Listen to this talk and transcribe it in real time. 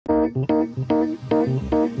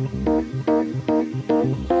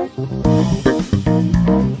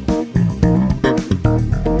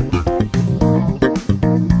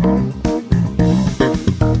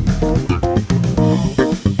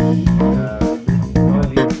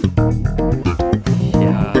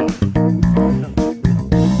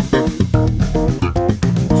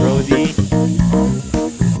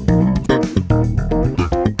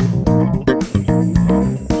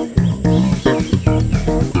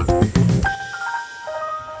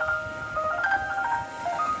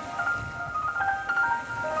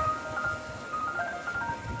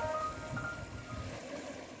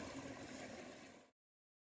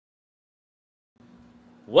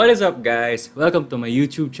What is up, guys? Welcome to my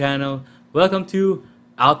YouTube channel. Welcome to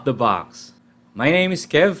Out the Box. My name is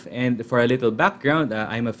Kev, and for a little background,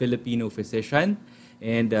 I'm a Filipino physician,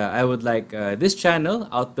 and I would like this channel,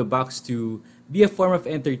 Out the Box, to be a form of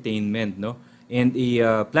entertainment, no, and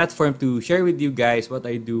a platform to share with you guys what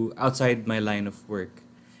I do outside my line of work.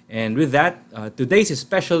 And with that, today's a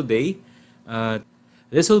special day. Uh,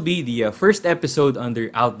 this will be the first episode under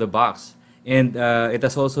Out the Box. And it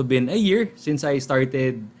has also been a year since I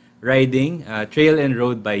started riding trail and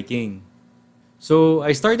road biking. So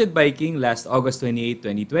I started biking last August 28,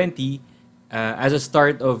 2020 as a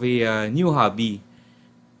start of a new hobby.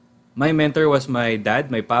 My mentor was my dad,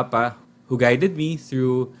 my papa, who guided me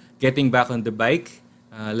through getting back on the bike,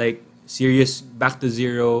 like serious back to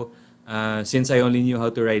zero, since I only knew how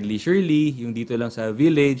to ride leisurely, yung dito lang sa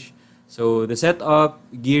village. So the setup,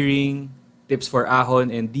 gearing, tips for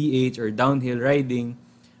ahon and DH or downhill riding,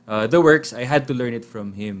 the works, I had to learn it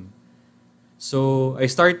from him. So I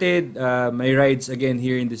started my rides again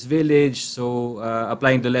here in this village. So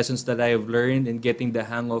applying the lessons that I have learned and getting the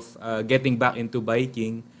hang of getting back into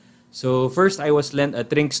biking. So first I was lent a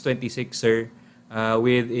Trinx 26er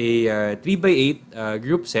with a 3x8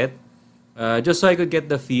 group set, just so I could get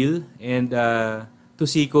the feel and to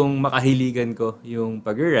see kung makahiligan ko yung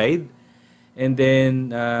pag-ride. And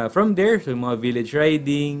then from there, so mga village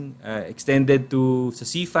riding, extended to sa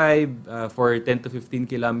C5 for 10 to 15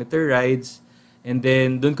 kilometer rides. And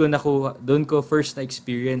then doon ko first na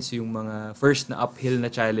experience yung mga first na uphill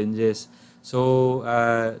na challenges. So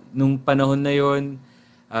nung panahon na yon,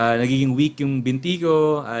 nagiging weak yung binti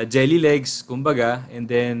ko, jelly legs kumbaga.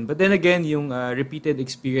 And then but then again yung repeated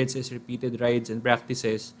experiences, repeated rides and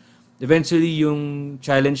practices, eventually yung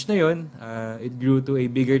challenge na yon, it grew to a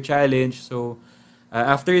bigger challenge. So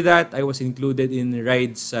after that, I was included in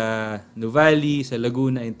rides sa Nuvali, sa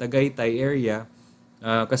Laguna and Tagaytay area.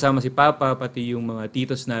 Kasama si Papa, pati yung mga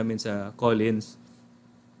titos namin sa Collins.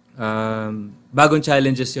 Bagong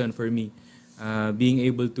challenges yon for me. Being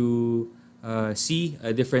able to see a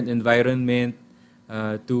different environment,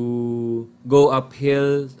 to go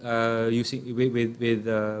uphill using with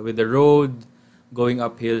the road, going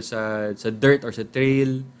uphill sa dirt or sa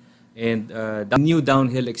trail, and new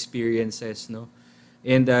downhill experiences, no.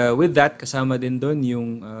 And with that, kasama din doon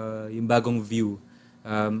yung bagong view.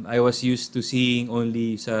 I was used to seeing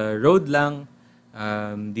only sa road lang,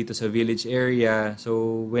 dito sa village area.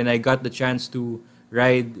 So when I got the chance to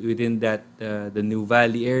ride within that the New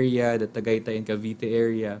Valley area, the Tagaytay and Cavite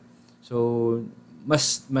area, so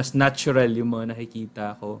mas natural yung mga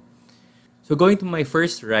nakikita ko. So going to my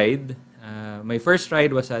first ride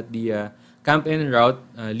was at the Camp En Route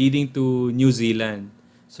leading to New Zealand.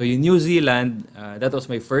 So in New Zealand, that was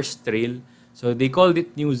my first trail. So they called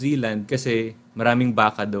it New Zealand kasi maraming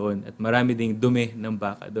baka doon at marami ding dumi ng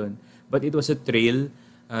baka doon. But it was a trail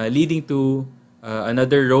leading to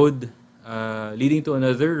another road,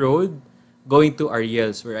 going to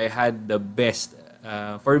Ariels, where I had the best,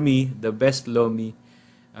 for me, the best lomi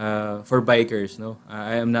for bikers. No,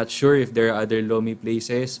 I am not sure if there are other lomi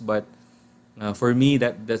places, but for me,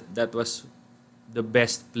 that was the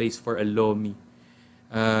best place for a lomi.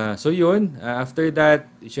 So yun, after that,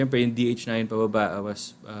 syempre yung DH9 pababa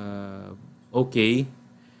was okay.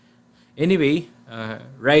 Anyway,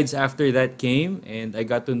 rides after that came and I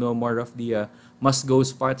got to know more of the must-go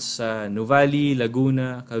spots sa Nuvali,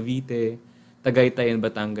 Laguna, Cavite, Tagaytay, and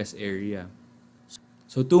Batangas area.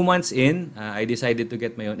 So 2 months in, I decided to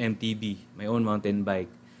get my own MTB, my own mountain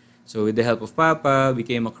bike. So with the help of Papa, we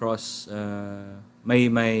came across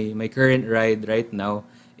my current ride right now,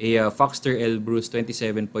 a Foxter Elbrus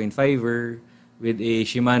 27.5er with a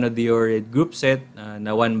Shimano Diored group set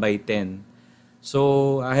na 1x10.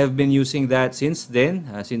 So I have been using that since then,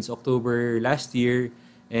 since October last year,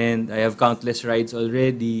 and I have countless rides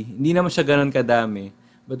already. Hindi naman siya ganun kadami,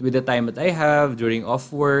 but with the time that I have during off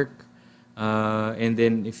work, and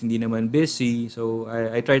then if hindi naman busy, so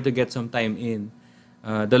I try to get some time in.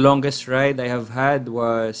 The longest ride I have had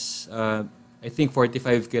was, I think,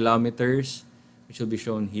 45 kilometers, which will be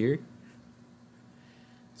shown here.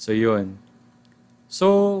 So yun.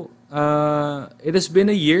 So it has been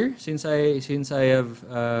a year since I have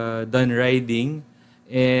done riding,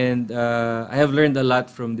 and I have learned a lot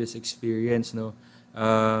from this experience. No,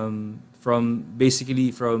 from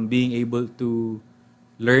basically from being able to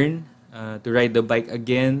learn to ride the bike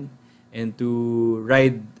again and to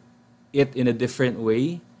ride it in a different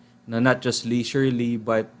way, no, not just leisurely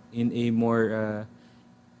but in a more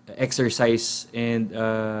exercise and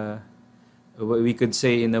what we could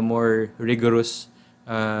say in a more rigorous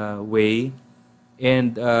way.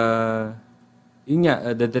 And yun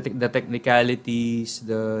nga, the technicalities,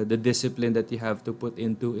 the discipline that you have to put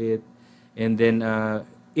into it, and then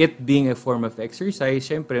it being a form of exercise,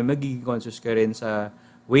 syempre magiging conscious ka rin sa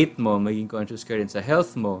weight mo, magiging conscious ka rin sa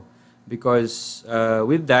health mo. Because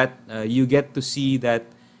with that, you get to see that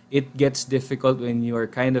it gets difficult when you are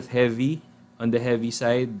kind of heavy, on the heavy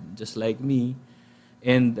side, just like me.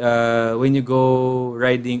 And when you go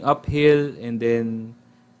riding uphill, and then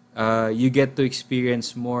you get to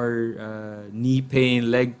experience more knee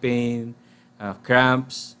pain, leg pain,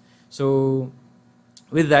 cramps. So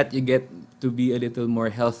with that, you get to be a little more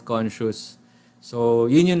health conscious. So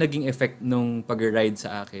yun yung naging effect nung pag-ride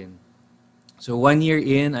sa akin. So 1 year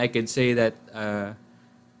in, I could say that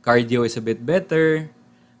cardio is a bit better.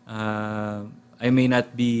 I may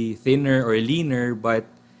not be thinner or leaner, but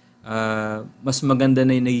mas maganda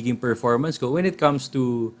na yung nagiging performance ko when it comes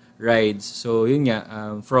to rides. So yun nga,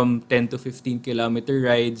 from 10 to 15 kilometer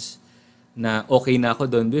rides na okay na ako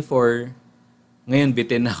doon before, ngayon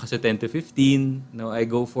bitin na ako sa 10 to 15. No, I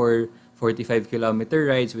go for 45 kilometer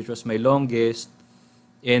rides, which was my longest.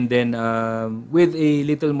 And then with a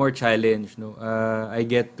little more challenge, no, I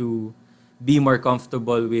get to be more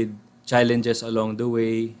comfortable with challenges along the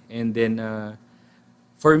way. And then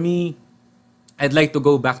for me, I'd like to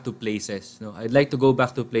go back to places. No, I'd like to go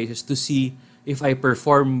back to places to see if I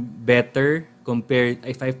performed better compared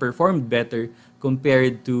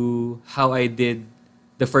to how I did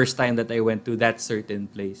the first time that I went to that certain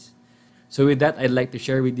place. So with that, I'd like to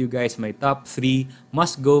share with you guys my top 3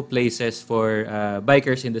 must-go places for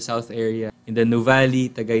bikers in the South area, in the Nuvali,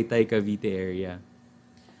 Tagaytay, Cavite area.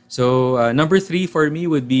 So number 3 for me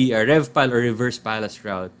would be RevPal or Reverse Palace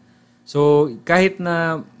route. So kahit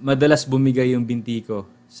na madalas bumigay yung binti ko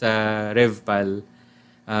sa RevPal,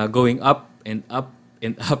 going up and up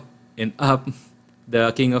and up and up,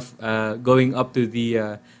 the king of going up to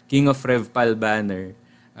the King of RevPal banner,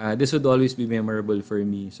 this would always be memorable for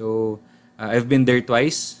me. So I've been there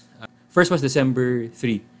twice. First was December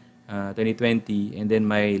 3, 2020, and then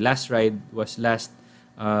my last ride was last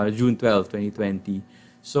June 12, 2020.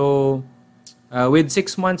 So with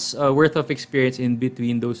 6 months worth of experience in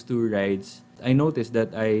between those 2 rides, I noticed that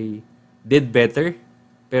I did better.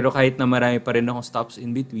 Pero kahit na marami pa rin akong stops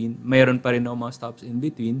in between, mayroon pa rin akong mga stops in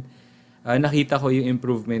between, nakita ko yung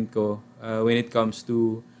improvement ko when it comes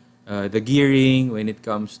to the gearing, when it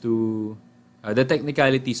comes to the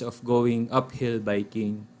technicalities of going uphill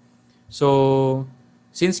biking. So,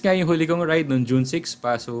 since nga yung huli kong ride noong June 6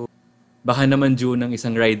 pa, so baka naman June ng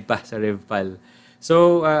isang ride pa sa RevPal.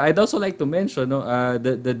 So, I'd also like to mention, no,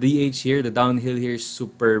 the DH here, the downhill here is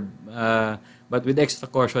superb. But with extra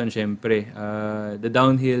caution, syempre. The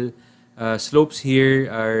downhill slopes here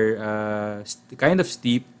are kind of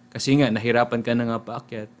steep kasi nga, nahirapan ka na nga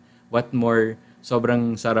paakyat. What more,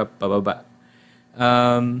 sobrang sarap pababa.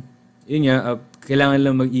 Yun nga, kailangan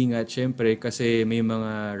lang mag-ingat syempre kasi may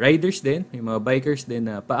mga riders din, may mga bikers din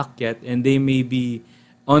na paakyat, and they may be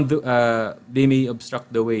they may obstruct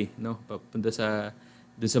the way, no, papunta sa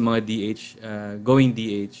dun sa mga DH, going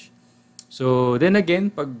DH. So then again,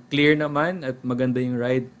 pag clear naman at maganda yung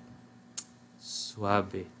ride,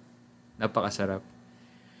 suabe, napakasarap.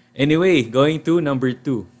 Anyway, going to number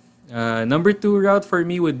 2. Number 2 route for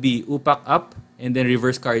me would be Upak up and then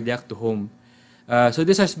reverse cardiac to home. So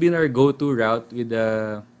this has been our go-to route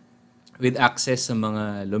with access sa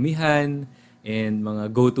mga lumihan and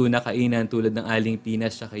mga go-to na kainan tulad ng Aling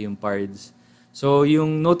Pinas at yung Pards. So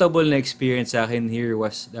yung notable na experience sa akin here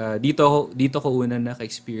was dito ko una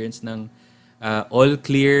naka-experience ng all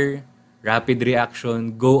clear, rapid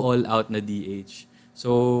reaction, go all out na DH.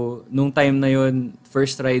 So nung time na yon,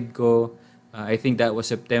 first ride ko, I think that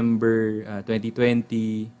was September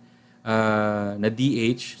 2020. Na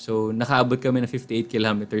DH. So, nakaabot kami ng 58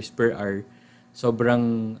 kilometers per hour.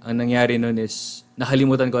 Sobrang, ang nangyari nun is,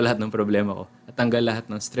 nakalimutan ko lahat ng problema ko. Natanggal lahat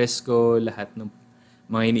ng stress ko, lahat ng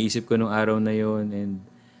mga iniisip ko nung araw na yon, and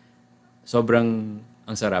sobrang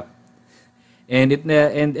ang sarap. And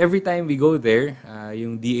every time we go there,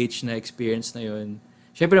 yung DH na experience na yun,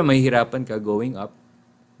 syempre mahihirapan ka going up.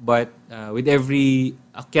 But with every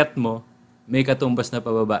akyat mo, may katumbas na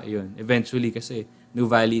pababa yun. Eventually kasi New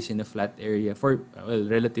Valley is in a flat area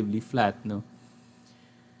relatively flat, no?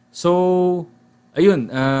 So, ayun,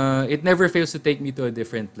 it never fails to take me to a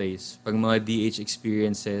different place pag mga DH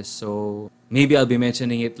experiences. So, maybe I'll be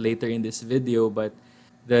mentioning it later in this video, but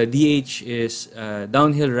the DH is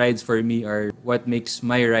downhill rides for me are what makes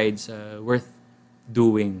my rides worth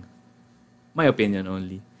doing. My opinion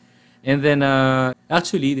only. And then,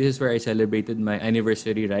 actually, this is where I celebrated my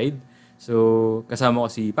anniversary ride. So, kasama ko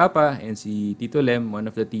si Papa and si Tito Lem, one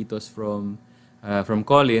of the titos from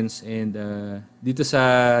Collins. And dito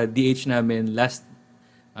sa DH namin, last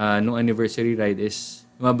nung anniversary ride is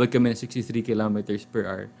umabot kami ng 63 kilometers per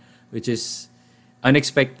hour, which is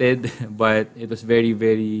unexpected, but it was very,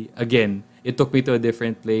 very, again, it took me to a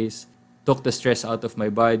different place, took the stress out of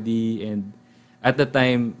my body, and at the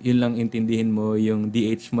time, yun lang intindihin mo, yung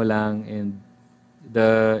DH mo lang, and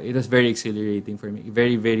it was very exhilarating for me.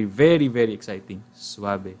 Very, very, very, very exciting.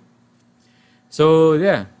 Suabe. So,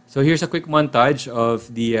 yeah. So, here's a quick montage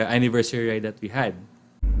of the anniversary ride that we had.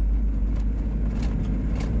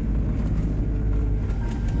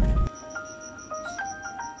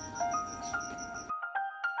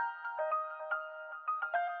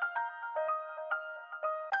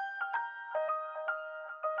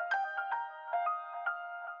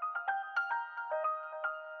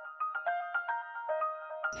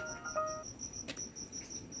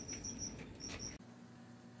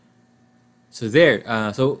 So there.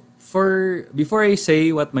 Before I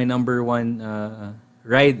say what my number one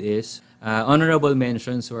ride is, honorable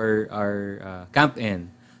mentions are Camp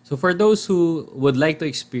N. So for those who would like to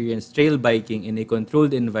experience trail biking in a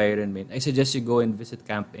controlled environment, I suggest you go and visit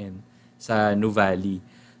Camp N sa Nuvali.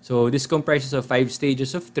 So this comprises of 5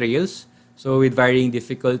 stages of trails, so with varying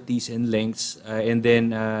difficulties and lengths. And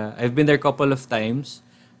then I've been there a couple of times.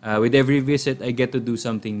 With every visit, I get to do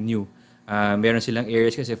something new. Meron silang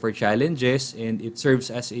areas kasi for challenges, and it serves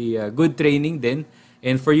as a good training din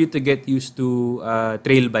and for you to get used to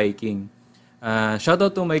trail biking. Shout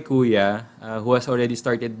out to my kuya who has already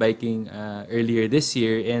started biking earlier this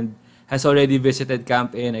year and has already visited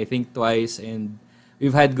Camp N, I think twice, and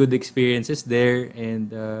we've had good experiences there,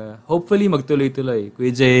 and hopefully magtuloy-tuloy.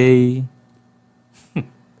 Kuya Jay!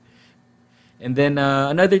 And then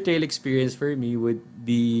another trail experience for me would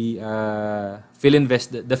be the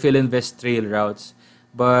Philinvest trail routes.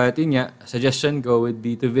 But yun nga, suggestion ko would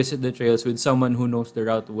be to visit the trails with someone who knows the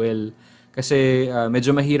route well. Kasi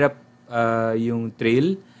medyo mahirap yung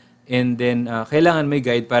trail, and then kailangan may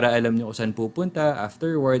guide para alam nyo kung saan pupunta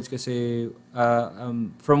afterwards. Kasi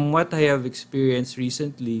from what I have experienced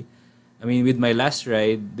recently, I mean with my last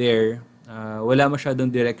ride there, wala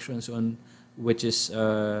masyadong directions on which is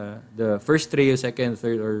the first trail, second,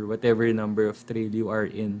 third, or whatever number of trail you are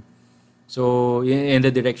in. So, in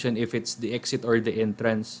the direction if it's the exit or the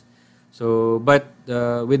entrance. So, but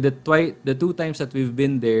with the 2 times that we've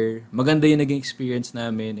been there, maganda yung naging experience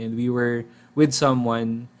namin, and we were with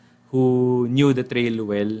someone who knew the trail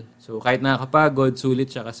well. So, kahit nakakapagod,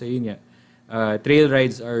 sulit siya kasi yun nga. Trail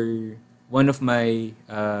rides are one of my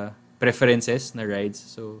preferences na rides.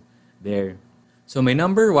 So, there. So my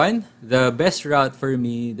number 1, the best route for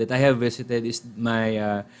me that I have visited is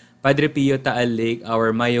my Padre Pio Taal Lake,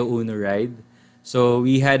 our Mayo Uno ride. So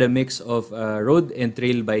we had a mix of road and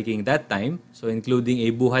trail biking that time, so including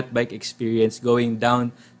a buhat bike experience going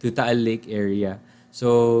down to Taal Lake area.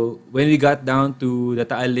 So when we got down to the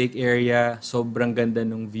Taal Lake area, sobrang ganda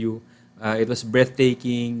ng view. It was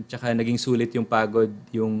breathtaking, tsaka naging sulit yung pagod,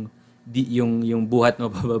 yung buhat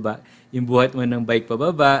mo pababa, yung buhat mo ng bike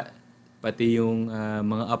pababa, pati yung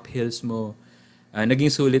mga uphills mo.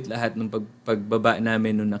 Naging sulit lahat ng pagbaba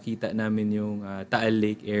namin nung nakita namin yung Taal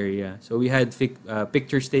Lake area. So we had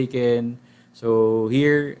pictures taken. So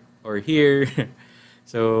here or here.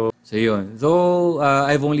 so yun. Though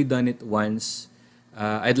I've only done it once,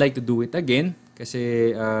 I'd like to do it again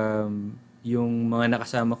kasi yung mga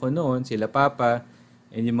nakasama ko noon, sila Papa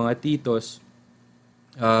and yung mga titos,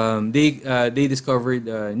 they discovered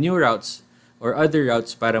new routes or other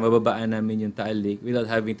routes para mababaan namin yung Taal Lake without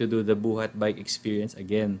having to do the buhat bike experience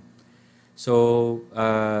again. So,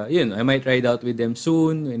 yun, I might ride out with them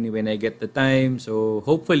soon when I get the time. So,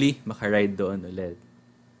 hopefully, makaride doon ulit.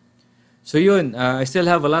 So, yun, I still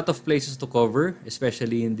have a lot of places to cover,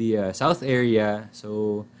 especially in the south area.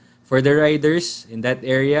 So, for the riders in that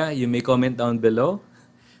area, you may comment down below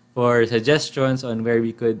for suggestions on where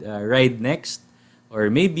we could ride next.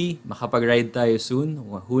 Or maybe, makapag-ride tayo soon.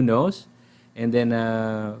 Who knows? And then,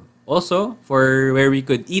 Also, for where we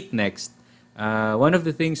could eat next, one of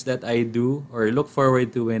the things that I do or look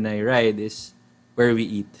forward to when I ride is where we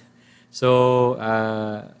eat. So,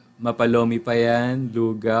 mapalomi pa yan,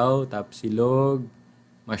 lugaw, tapsilog,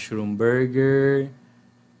 mushroom burger,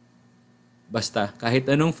 basta kahit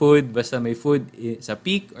anong food, basta may food sa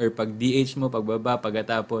peak or pag DH mo, pagbaba,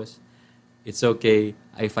 pagkatapos, it's okay,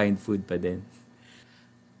 I find food pa din.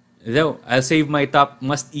 So, I'll save my top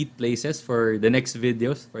must-eat places for the next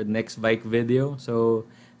videos, for the next bike video. So,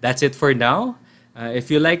 that's it for now.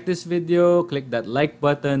 If you like this video, click that like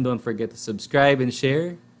button. Don't forget to subscribe and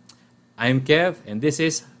share. I'm Kev, and this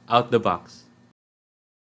is Out the Box.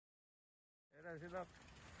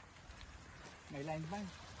 May line ba?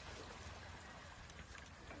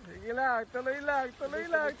 Sige lang, tuloy lang, tuloy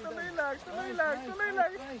lang, tuloy lang, tuloy lang, tuloy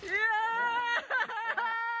lang. Yeah!